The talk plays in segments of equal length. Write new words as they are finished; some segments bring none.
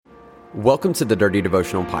Welcome to the Dirty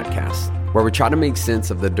Devotional Podcast, where we try to make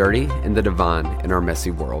sense of the dirty and the divine in our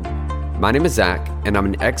messy world. My name is Zach, and I'm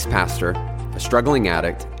an ex-pastor, a struggling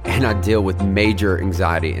addict, and I deal with major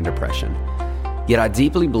anxiety and depression. Yet I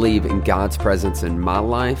deeply believe in God's presence in my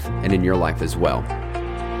life and in your life as well.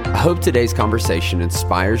 I hope today's conversation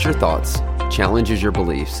inspires your thoughts, challenges your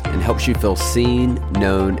beliefs, and helps you feel seen,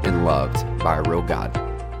 known, and loved by a real God.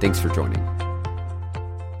 Thanks for joining.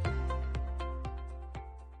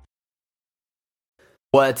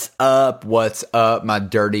 What's up, my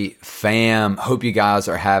dirty fam? Hope you guys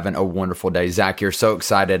are having a wonderful day. Zach here, so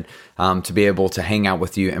excited to be able to hang out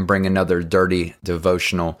with you and bring another dirty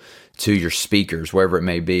devotional to your speakers, wherever it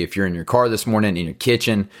may be. If you're in your car this morning, in your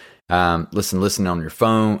kitchen, listen on your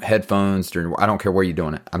phone, headphones, I don't care where you're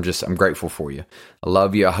doing it. I'm grateful for you. I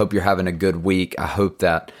love you. I hope you're having a good week. I hope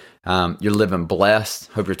that you're living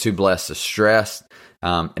blessed. Hope you're too blessed to stress.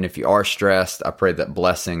 And if you are stressed, I pray that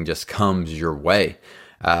blessing just comes your way.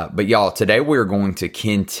 But y'all, today we're going to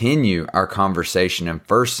continue our conversation in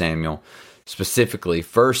 1 Samuel, specifically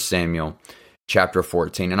 1 Samuel chapter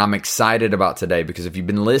 14. And I'm excited about today because if you've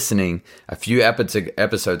been listening, a few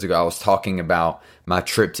episodes ago, I was talking about my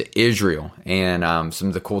trip to Israel and some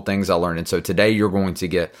of the cool things I learned. And so today you're going to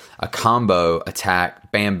get a combo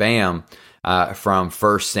attack, bam, bam, from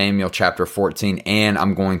 1 Samuel chapter 14. And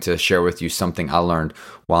I'm going to share with you something I learned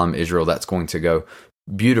while I'm in Israel that's going to go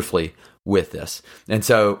beautifully with this. And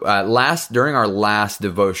so during our last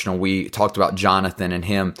devotional, we talked about Jonathan and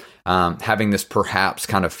him having this perhaps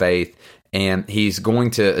kind of faith, and he's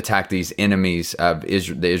going to attack these enemies of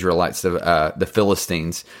the Israelites, the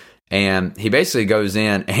Philistines. And he basically goes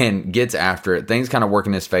in and gets after it. Things kind of work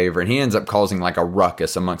in his favor, and he ends up causing like a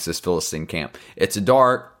ruckus amongst this Philistine camp. It's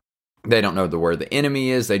dark. They don't know where the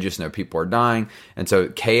enemy is. They just know people are dying. And so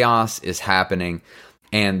chaos is happening.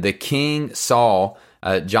 And the king Saul,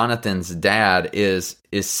 Jonathan's dad, is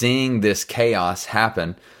seeing this chaos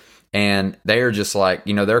happen, and they are just like,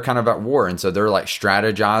 they're kind of at war, and so they're like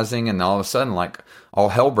strategizing, and all of a sudden, like, all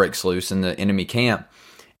hell breaks loose in the enemy camp.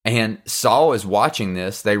 And Saul is watching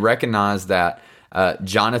this. They recognize that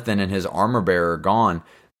Jonathan and his armor bearer are gone,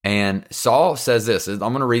 and Saul says this. I'm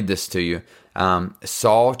going to read this to you. 1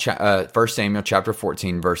 Samuel chapter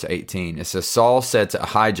 14, verse 18. It says, Saul said to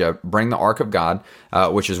Ahijah, bring the ark of God,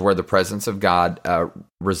 which is where the presence of God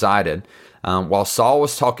resided. While Saul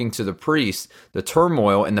was talking to the priest, the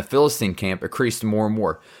turmoil in the Philistine camp increased more and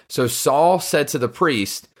more. So Saul said to the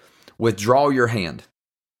priest, withdraw your hand.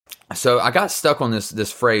 So I got stuck on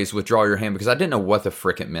this phrase, withdraw your hand, because I didn't know what the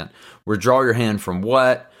frick it meant. Withdraw your hand from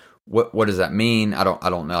what? What does that mean? I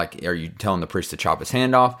don't know. Like, are you telling the priest to chop his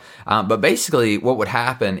hand off? But basically, what would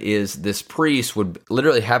happen is this priest would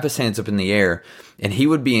literally have his hands up in the air, and he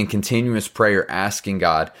would be in continuous prayer, asking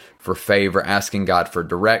God for favor, asking God for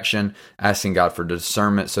direction, asking God for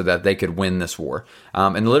discernment, so that they could win this war.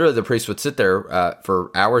 And literally, the priest would sit there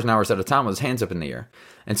for hours and hours at a time with his hands up in the air.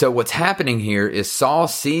 And so, what's happening here is Saul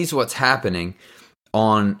sees what's happening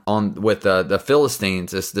with the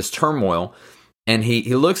Philistines, this turmoil. And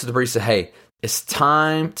he looks at the priest and says, hey, it's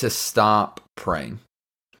time to stop praying.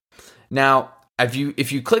 Now, if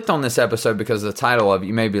you clicked on this episode because of the title of it,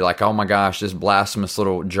 you may be like, oh my gosh, this blasphemous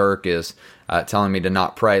little jerk is telling me to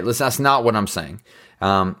not pray. Listen, that's not what I'm saying.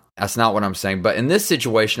 That's not what I'm saying. But in this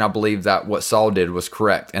situation, I believe that what Saul did was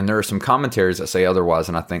correct. And there are some commentaries that say otherwise,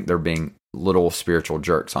 and I think they're being little spiritual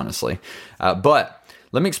jerks, honestly. But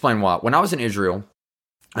let me explain why. When I was in Israel,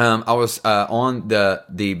 I was on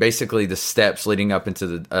basically the steps leading up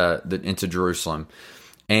into into Jerusalem,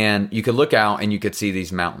 and you could look out and you could see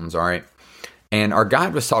these mountains. All right, and our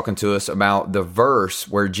guide was talking to us about the verse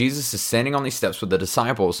where Jesus is standing on these steps with the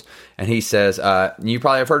disciples, and he says, "You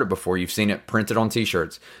probably have heard it before. You've seen it printed on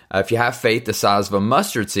T-shirts. If you have faith the size of a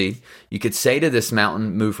mustard seed, you could say to this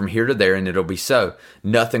mountain, move from here to there, and it'll be so.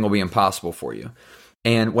 Nothing will be impossible for you."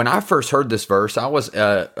 And when I first heard this verse, I was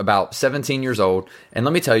about 17 years old. And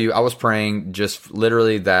let me tell you, I was praying just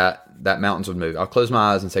literally that mountains would move. I'll close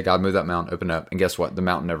my eyes and say, God, move that mountain, open up. And guess what? The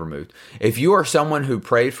mountain never moved. If you are someone who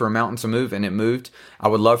prayed for a mountain to move and it moved, I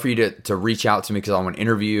would love for you to reach out to me because I want to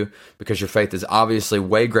interview you, because your faith is obviously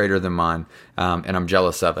way greater than mine. And I'm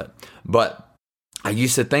jealous of it. But I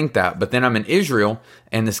used to think that, but then I'm in Israel,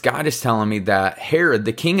 and this guy is telling me that Herod,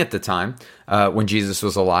 the king at the time, when Jesus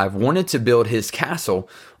was alive, wanted to build his castle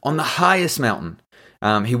on the highest mountain.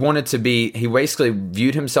 He basically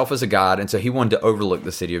viewed himself as a god, and so he wanted to overlook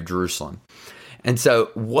the city of Jerusalem. And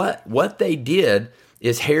so what they did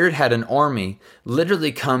is Herod had an army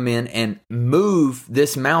literally come in and move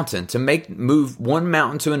this mountain, to move one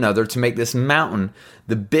mountain to another, to make this mountain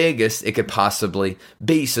the biggest it could possibly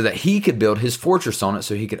be, so that he could build his fortress on it,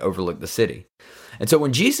 so he could overlook the city. And so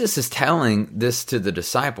when Jesus is telling this to the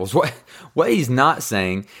disciples, what he's not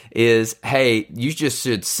saying is, hey, you just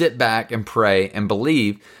should sit back and pray and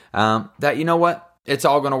believe that, you know what? It's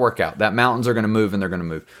all going to work out. That mountains are going to move and they're going to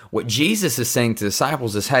move. What Jesus is saying to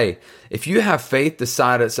disciples is, hey, if you have faith the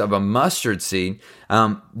size of a mustard seed,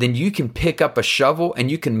 then you can pick up a shovel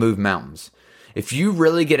and you can move mountains. If you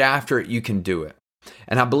really get after it, you can do it.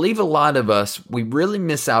 And I believe a lot of us, we really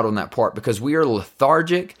miss out on that part because we are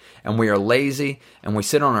lethargic and we are lazy and we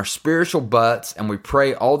sit on our spiritual butts and we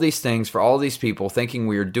pray all these things for all these people thinking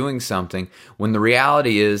we are doing something, when the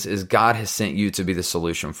reality is God has sent you to be the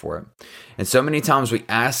solution for it. And so many times we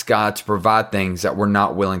ask God to provide things that we're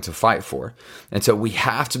not willing to fight for. And so we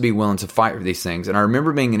have to be willing to fight for these things. And I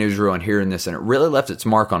remember being in Israel and hearing this, and it really left its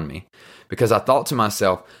mark on me. Because I thought to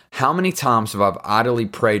myself, how many times have I idly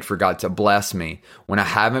prayed for God to bless me when I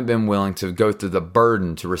haven't been willing to go through the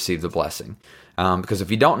burden to receive the blessing? Because if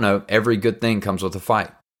you don't know, every good thing comes with a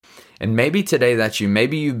fight. And maybe today that's you.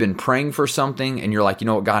 Maybe you've been praying for something and you're like, you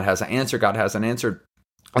know what, God hasn't answered. God hasn't answered.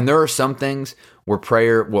 And there are some things where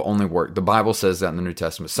prayer will only work. The Bible says that in the New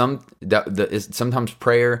Testament. Sometimes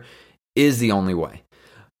prayer is the only way.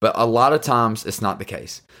 But a lot of times it's not the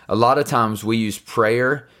case. A lot of times we use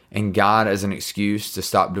prayer and God as an excuse to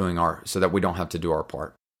stop doing so that we don't have to do our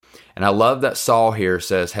part. And I love that Saul here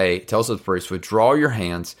says, hey, tells the priest, withdraw your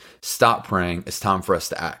hands, stop praying, it's time for us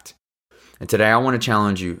to act. And today I want to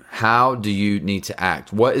challenge you, how do you need to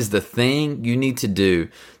act? What is the thing you need to do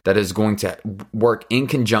that is going to work in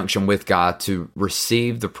conjunction with God to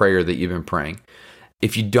receive the prayer that you've been praying?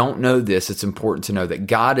 If you don't know this, it's important to know that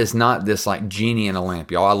God is not this like genie in a lamp.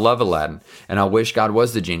 Y'all, I love Aladdin, and I wish God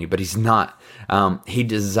was the genie, but he's not. He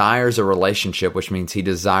desires a relationship, which means he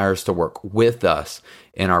desires to work with us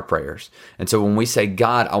in our prayers. And so when we say,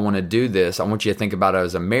 God, I want to do this, I want you to think about it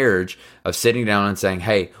as a marriage of sitting down and saying,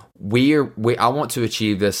 hey, I want to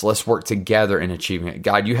achieve this. Let's work together in achieving it.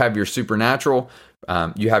 God, you have your supernatural.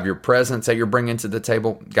 You have your presence that you're bringing to the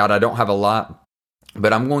table. God, I don't have a lot,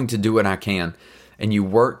 but I'm going to do what I can. And you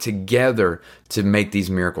work together to make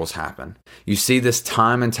these miracles happen. You see this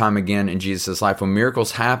time and time again in Jesus' life. When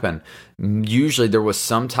miracles happen, usually there was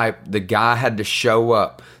the guy had to show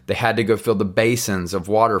up. They had to go fill the basins of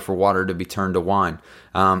water for water to be turned to wine.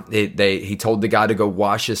 He told the guy to go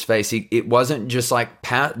wash his face. It wasn't just like,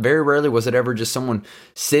 very rarely was it ever just someone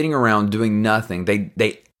sitting around doing nothing.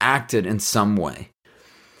 They acted in some way.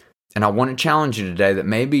 And I want to challenge you today that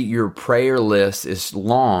maybe your prayer list is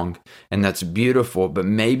long and that's beautiful, but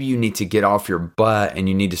maybe you need to get off your butt and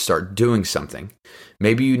you need to start doing something.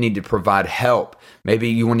 Maybe you need to provide help. Maybe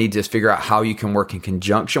you need to figure out how you can work in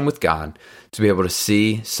conjunction with God to be able to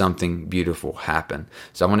see something beautiful happen.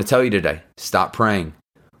 So I want to tell you today, stop praying,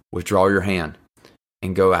 withdraw your hand,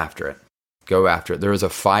 and go after it. Go after it. There is a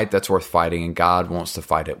fight that's worth fighting, and God wants to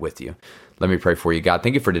fight it with you. Let me pray for you. God,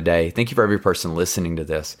 thank you for today. Thank you for every person listening to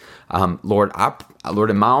this. Lord,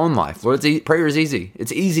 in my own life, Lord, prayer is easy.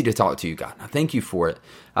 It's easy to talk to you, God. I thank you for it.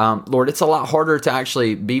 Lord, it's a lot harder to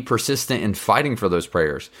actually be persistent in fighting for those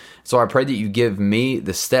prayers. So I pray that you give me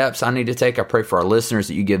the steps I need to take. I pray for our listeners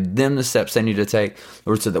that you give them the steps they need to take,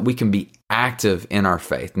 Lord, so that we can be active in our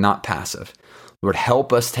faith, not passive. Lord,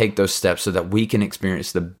 help us take those steps so that we can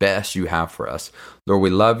experience the best you have for us. Lord, we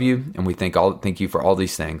love you, and we thank you for all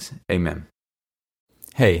these things. Amen.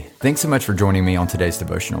 Hey, thanks so much for joining me on today's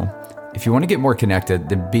devotional. If you want to get more connected,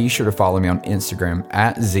 then be sure to follow me on Instagram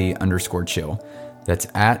at @Z_chill. That's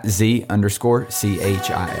at @Z_CHIL.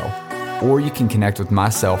 Or you can connect with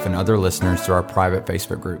myself and other listeners through our private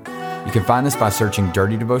Facebook group. You can find this by searching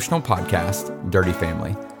Dirty Devotional Podcast, Dirty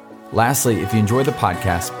Family. Lastly, if you enjoy the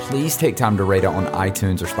podcast, please take time to rate it on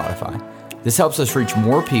iTunes or Spotify. This helps us reach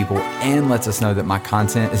more people and lets us know that my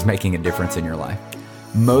content is making a difference in your life.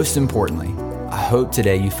 Most importantly, I hope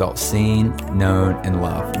today you felt seen, known, and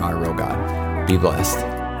loved by a real God. Be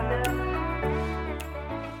blessed.